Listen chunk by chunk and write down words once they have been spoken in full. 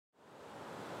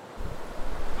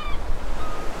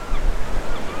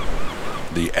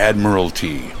the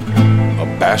Admiralty,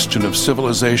 a bastion of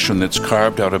civilization that's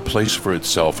carved out a place for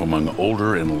itself among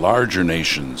older and larger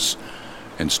nations,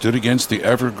 and stood against the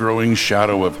ever-growing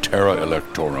shadow of Terra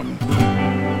Electorum.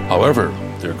 However,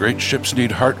 their great ships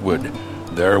need heartwood,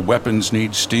 their weapons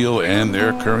need steel, and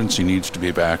their currency needs to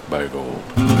be backed by gold.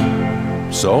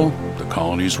 So, the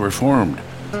colonies were formed,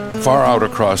 far out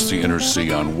across the inner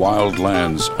sea on wild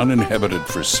lands uninhabited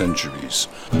for centuries,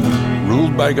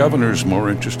 ruled by governors more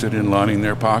interested in lining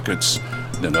their pockets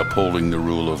than upholding the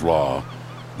rule of law.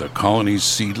 The colonies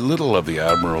see little of the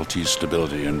Admiralty's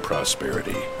stability and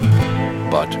prosperity.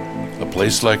 But a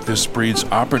place like this breeds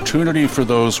opportunity for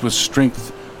those with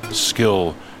strength,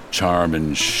 skill, charm,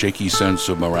 and shaky sense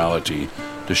of morality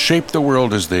to shape the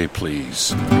world as they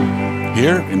please.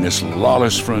 Here, in this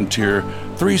lawless frontier,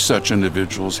 3 such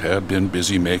individuals have been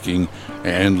busy making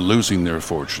and losing their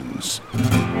fortunes.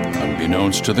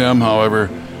 Unbeknownst to them, however,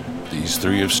 these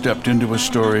 3 have stepped into a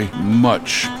story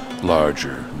much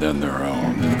larger than their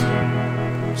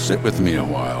own. Sit with me a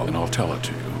while and I'll tell it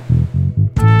to you.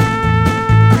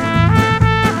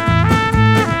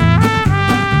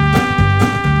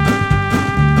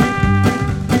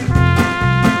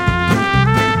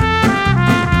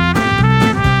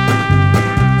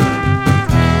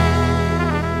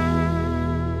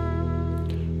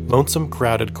 Lonesome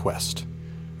Crowded Quest,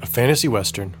 a fantasy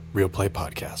western real play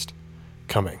podcast,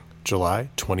 coming July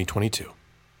 2022.